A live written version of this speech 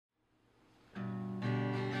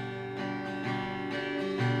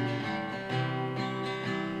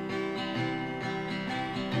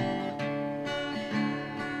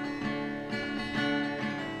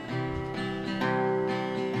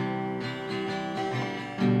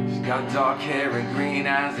got dark hair and green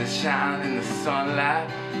eyes that shine in the sunlight,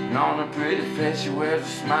 and on her pretty face she wears a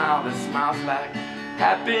smile that smiles like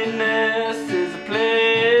happiness is a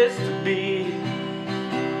place to be.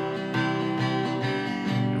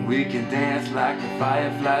 And we can dance like the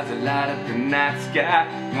fireflies that light up the night sky.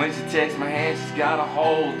 When she takes my hand, she's got a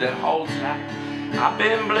hold that holds like I've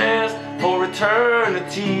been blessed for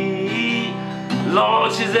eternity.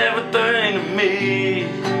 Lord, she's everything to me.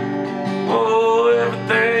 Oh,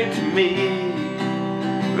 everything to me.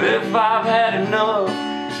 If I've had enough,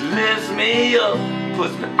 she lifts me up,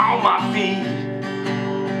 puts me on my feet.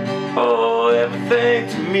 Oh, everything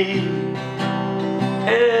to me.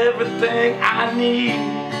 Everything I need.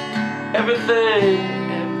 Everything I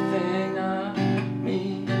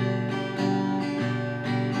need.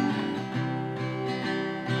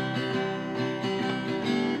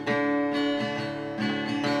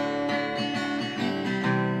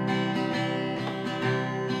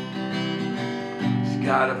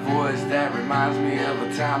 Got a voice that reminds me of a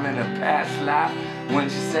time in a past life. When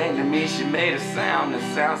she sang to me, she made a sound that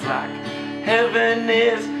sounds like heaven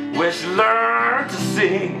is where she learned to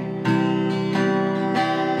sing.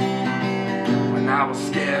 When I was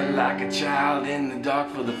scared like a child in the dark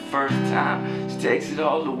for the first time, she takes it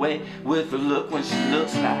all away with a look when she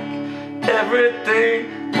looks like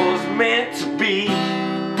everything was meant to be.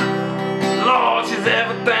 Lord, she's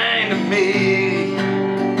everything to me.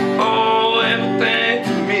 Oh, everything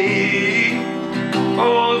to me.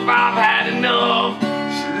 Oh, if I've had enough,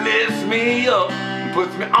 she lifts me up and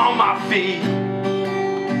puts me on my feet.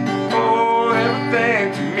 Oh,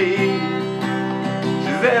 everything to me.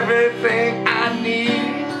 She's everything I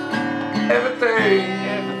need.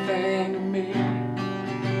 Everything to me.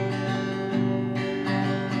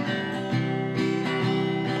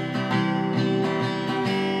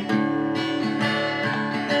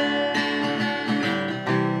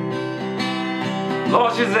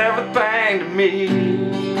 Lord, she's everything to me.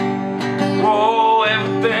 Oh,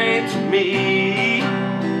 everything to me.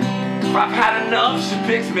 If I've had enough, she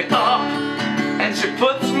picks me up and she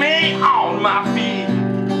puts me on my feet.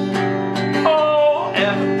 Oh,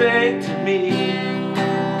 everything to me.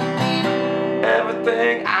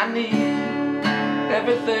 Everything I need.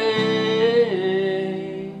 Everything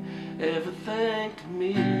to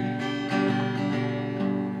me.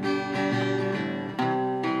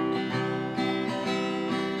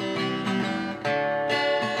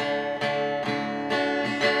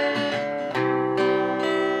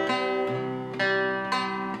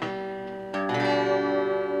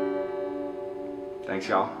 Thanks,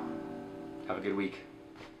 y'all. Have a good week.